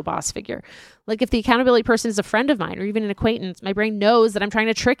an actual boss figure. Like if the accountability person is a friend of mine or even an acquaintance, my brain knows that I'm trying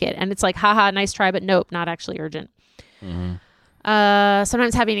to trick it. And it's like, haha, nice try, but nope, not actually urgent.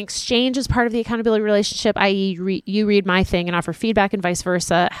 Sometimes having an exchange as part of the accountability relationship, i.e. you read my thing and offer feedback and vice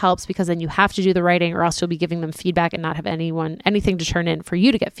versa, helps because then you have to do the writing or else you'll be giving them feedback and not have anything to turn in for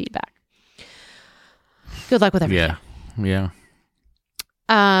you to get feedback. Good luck with everything. Yeah.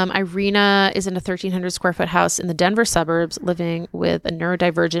 Irina is in a 1,300 square foot house in the Denver suburbs, living with a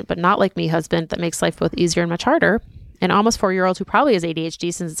neurodivergent, but not like me husband that makes life both easier and much harder. An almost 4-year-old who probably has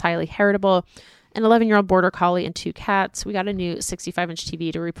ADHD since it's highly heritable. An 11-year-old border collie and 2 cats. We got a new 65-inch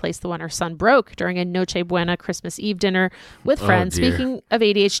TV to replace the one our son broke during a Noche Buena Christmas Eve dinner with friends. Speaking of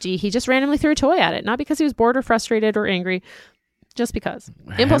ADHD, he just randomly threw a toy at it. Not because he was bored or frustrated or angry, just because.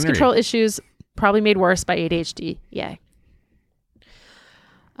 Impulse control issues probably made worse by ADHD. Yay.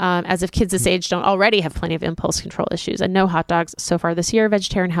 As if kids this age don't already have plenty of impulse control issues. And no hot dogs so far this year.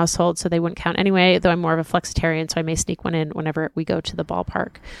 Vegetarian household, so they wouldn't count anyway, though I'm more of a flexitarian, so I may sneak one in whenever we go to the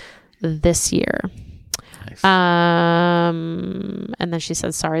ballpark this year. Nice. And then she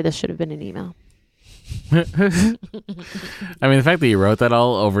says, sorry, this should have been an email. I mean, the fact that you wrote that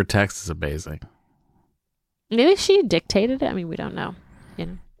all over text is amazing. Maybe she dictated it. I mean, we don't know.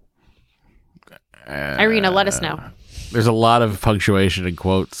 Irina, let us know. There's a lot of punctuation and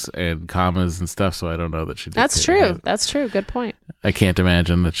quotes and commas and stuff, so I don't know that she dictated That's true. it. That's true. Good point. I can't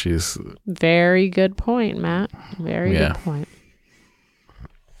imagine that she's... Very good point, Matt. Very good point.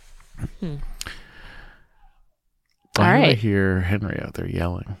 Why do I hear Henry out there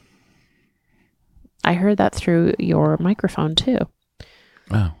yelling? I heard that through your microphone too.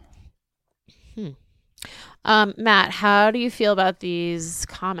 Oh. Matt, how do you feel about these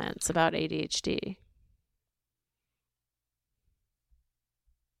comments about ADHD?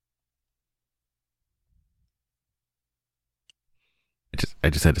 I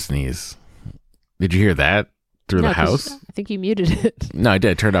just had to sneeze. Did you hear that through the 'Cause house? I think you muted it. No, I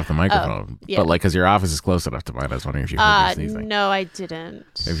did. I turned off the microphone. yeah. But like, because your office is close enough to mine, I was wondering if you heard me sneezing. No, I didn't.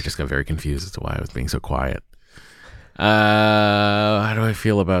 Maybe you just got very confused as to why I was being so quiet. How do I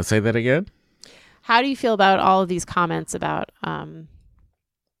feel about? Say that again. How do you feel about all of these comments about ADHD?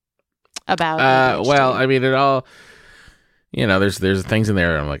 Well, I mean, it all. There's things in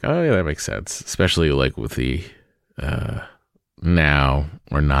there. I'm like, oh yeah, that makes sense. Especially like with the now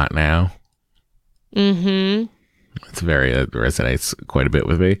or not now. Mm-hmm. It's very it resonates quite a bit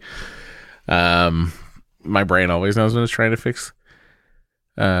with me. My brain always knows when it's trying to fix.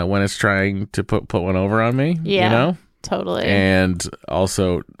 When it's trying to put one over on me. Yeah. Totally. And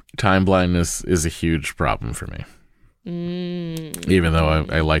also, time blindness is a huge problem for me. Even though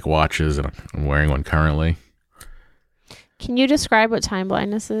I like watches and I'm wearing one currently. Can you describe what time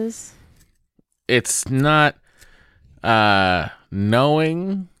blindness is? It's not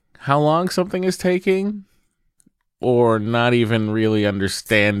knowing how long something is taking or not even really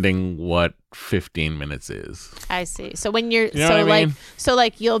understanding what 15 minutes is. I see. So when you're You know what I mean? so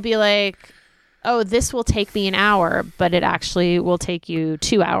you'll be like, oh, this will take me an hour, but it actually will take you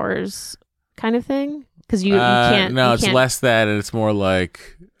 2 hours kind of thing? Because you can't. No, you it's can't. less that, and it's more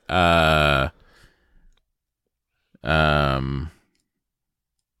like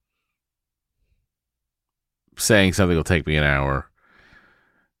saying something will take me an hour.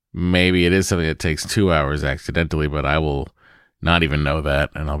 Maybe it is something that takes 2 hours accidentally, but I will not even know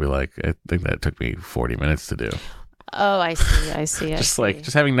that, and I'll be like, I think that took me 40 minutes to do. Oh, I see.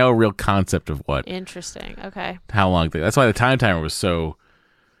 Just having no real concept of what. Interesting. Okay. How long. That's why the time timer was so,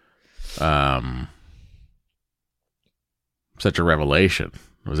 such a revelation.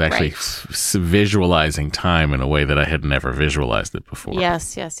 It was actually visualizing time in a way that I had never visualized it before.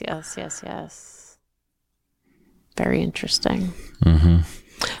 Yes. Very interesting.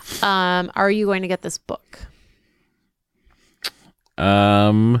 Mm-hmm. Are you going to get this book?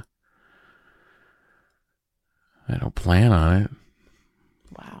 I don't plan on it.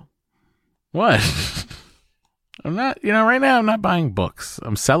 Wow. What? I'm not, right now I'm not buying books.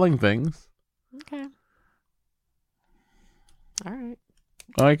 I'm selling things. Okay. All right.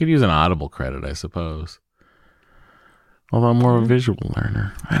 Oh, I could use an Audible credit, I suppose. Although I'm more of a visual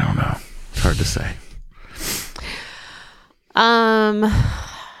learner. I don't know. It's hard to say. All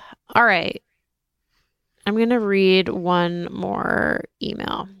right. I'm going to read one more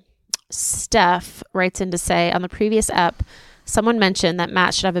email. Steph writes in to say, on the previous ep, someone mentioned that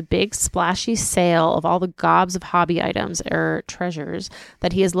Matt should have a big splashy sale of all the gobs of hobby items or treasures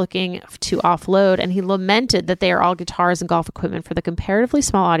that he is looking to offload, and he lamented that they are all guitars and golf equipment for the comparatively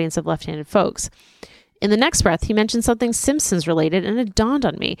small audience of left-handed folks. In the next breath, he mentioned something Simpsons related, and it dawned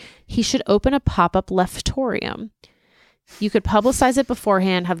on me. He should open a pop-up leftorium. You could publicize it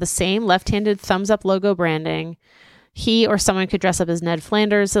beforehand, have the same left-handed thumbs-up logo branding. He or someone could dress up as Ned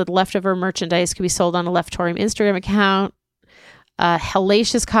Flanders so the leftover merchandise could be sold on a Leftorium Instagram account.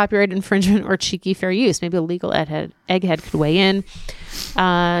 Hellacious copyright infringement or cheeky fair use. Maybe a legal egghead could weigh in.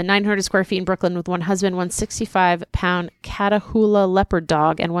 900 square feet in Brooklyn with one husband, one 65-pound Catahoula leopard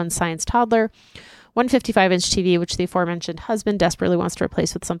dog, and one science toddler. One 55-inch TV, which the aforementioned husband desperately wants to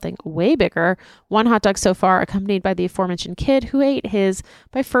replace with something way bigger. One hot dog so far, accompanied by the aforementioned kid who ate his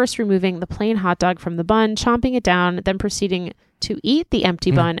by first removing the plain hot dog from the bun, chomping it down, then proceeding to eat the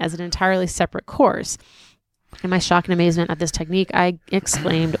empty bun as an entirely separate course. In my shock and amazement at this technique, I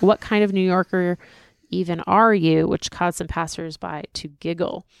exclaimed, "What kind of New Yorker even are you?" which caused some passersby to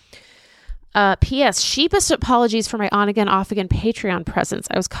giggle. P.S. Sheepest apologies for my on-again, off-again Patreon presence.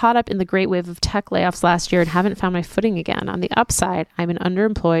 I was caught up in the great wave of tech layoffs last year and haven't found my footing again. On the upside, I'm an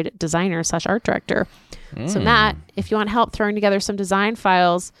underemployed designer/art director. So Matt, if you want help throwing together some design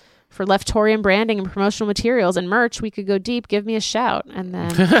files for Leftorium branding and promotional materials and merch, we could go deep. Give me a shout. And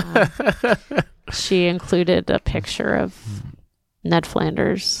then she included a picture of Ned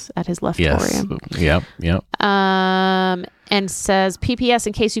Flanders at his Leftorium. Yes. Yep. And says, PPS,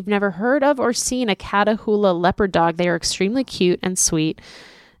 in case you've never heard of or seen a Catahoula leopard dog, they are extremely cute and sweet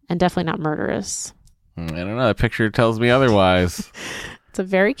and definitely not murderous. I don't know. That picture tells me otherwise. It's a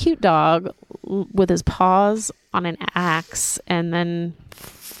very cute dog with his paws on an axe and then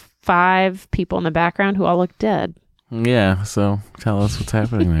 5 people in the background who all look dead. Yeah, so tell us what's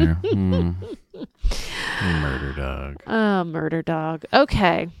happening there. Murder dog. Oh, murder dog.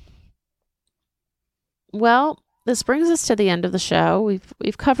 Okay. Well, this brings us to the end of the show.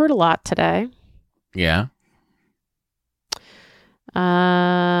 We've covered a lot today. Yeah.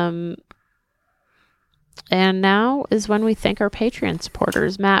 And now is when we thank our Patreon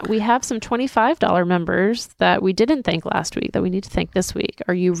supporters. Matt, we have some $25 members that we didn't thank last week that we need to thank this week.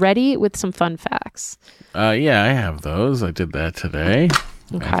 Are you ready with some fun facts? Yeah, I have those. I did that today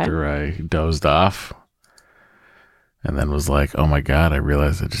after I dozed off. And then was like, oh my God, I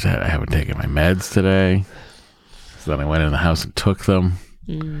realized I haven't taken my meds today. So then I went in the house and took them.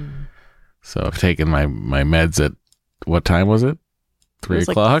 So I've taken my meds at, what time was it? 3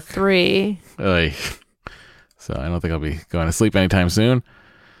 o'clock? Like 3. So I don't think I'll be going to sleep anytime soon.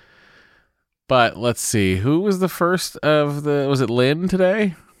 But let's see. Who was the first of was it Lynn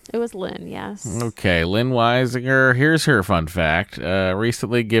today? It was Lynn, yes. Okay, Lynn Weisinger. Here's her fun fact.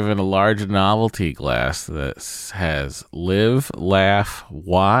 Recently given a large novelty glass that has Live, Laugh,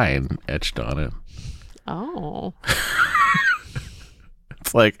 Wine etched on it. Oh.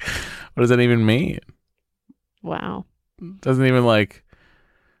 It's like, what does that even mean? Wow. Doesn't even like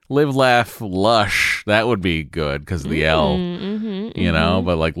Live, Laugh, Lush. That would be good because of the L, you know,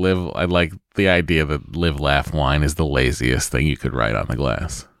 but like I like the idea that Live, Laugh, Wine is the laziest thing you could write on the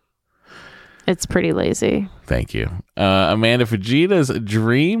glass. It's pretty lazy. Thank you. Amanda Fujita's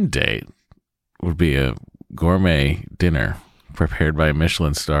dream date would be a gourmet dinner prepared by a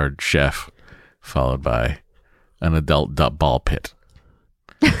Michelin-starred chef, followed by an adult ball pit.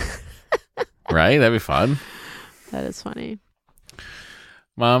 Right? That'd be fun. That is funny.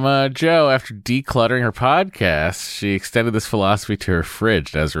 Mama Joe, after decluttering her podcast, she extended this philosophy to her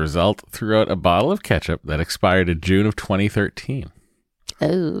fridge. As a result, threw out a bottle of ketchup that expired in June of 2013.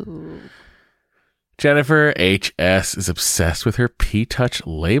 Oh. Jennifer H.S. is obsessed with her P-Touch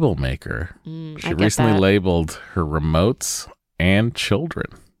label maker. She recently labeled her remotes and children.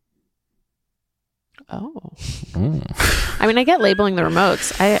 Oh. I mean, I get labeling the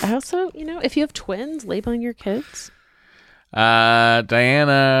remotes. I also, if you have twins, labeling your kids.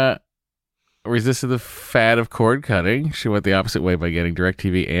 Diana resisted the fad of cord cutting. She went the opposite way by getting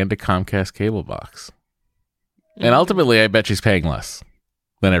DirecTV and a Comcast cable box. And ultimately, I bet she's paying less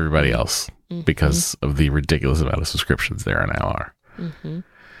than everybody else because of the ridiculous amount of subscriptions there now are.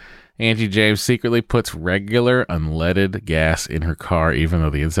 Angie James secretly puts regular unleaded gas in her car, even though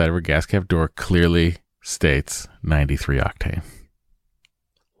the inside of her gas cap door clearly states 93 octane.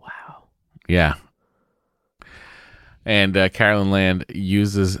 Wow. Yeah. And Carolyn Land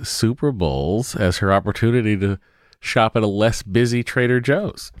uses Super Bowls as her opportunity to shop at a less busy Trader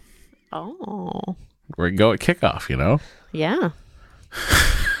Joe's. Oh. Where you go at kickoff, Yeah.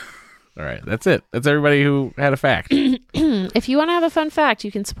 All right. That's it. That's everybody who had a fact. If you want to have a fun fact,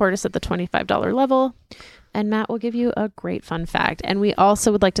 you can support us at the $25 level, and Matt will give you a great fun fact. And we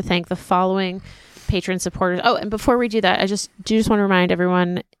also would like to thank the following patron supporters. Oh, and before we do that, I just want to remind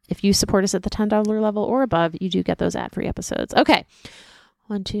everyone, if you support us at the $10 level or above, you do get those ad-free episodes. Okay.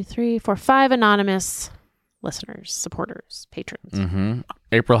 1, 2, 3, 4, 5 anonymous listeners, supporters, patrons.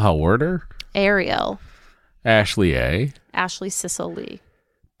 April Howard, Ariel, Ashley A, Ashley Cecil Lee,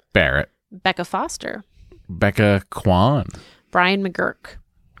 Barrett, Becca Foster, Becca Kwan, Brian McGurk,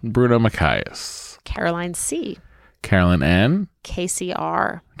 Bruno Macias, Caroline C, Carolyn N,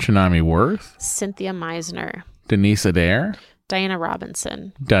 KCR, Chinami Worth, Cynthia Meisner, Denise Adair, Diana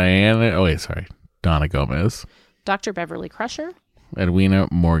Robinson, Donna Gomez, Dr. Beverly Crusher, Edwina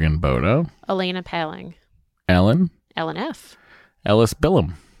Morgan Bodo, Elena Paling, Ellen F, Ellis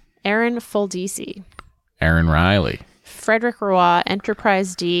Billum, Aaron Fuldisi, Aaron Riley, Frederick Roy,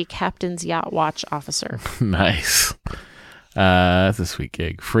 Enterprise D, Captain's Yacht Watch Officer. Nice. That's a sweet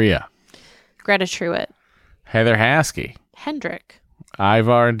gig. Freya, Greta Truitt, Heather Haskey, Hendrick,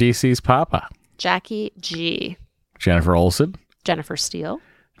 Ivar and DC's Papa, Jackie G, Jennifer Olson, Jennifer Steele,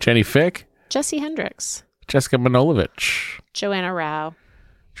 Jenny Fick, Jesse Hendricks, Jessica Manolovich, Joanna Rao,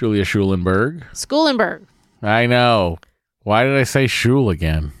 Julia Schulenberg. Schoolenberg. I know. Why did I say Schul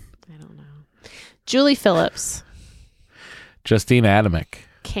again? I don't know. Julie Phillips, Justine Adamick,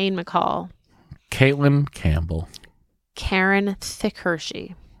 Kane McCall, Caitlin Campbell, Karen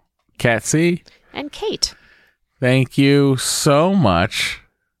Thick-Hershey, Catsy. and Kate. Thank you so much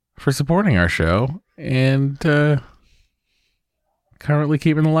for supporting our show and currently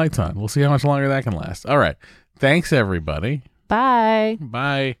keeping the lights on. We'll see how much longer that can last. All right. Thanks, everybody. Bye.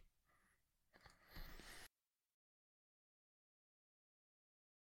 Bye.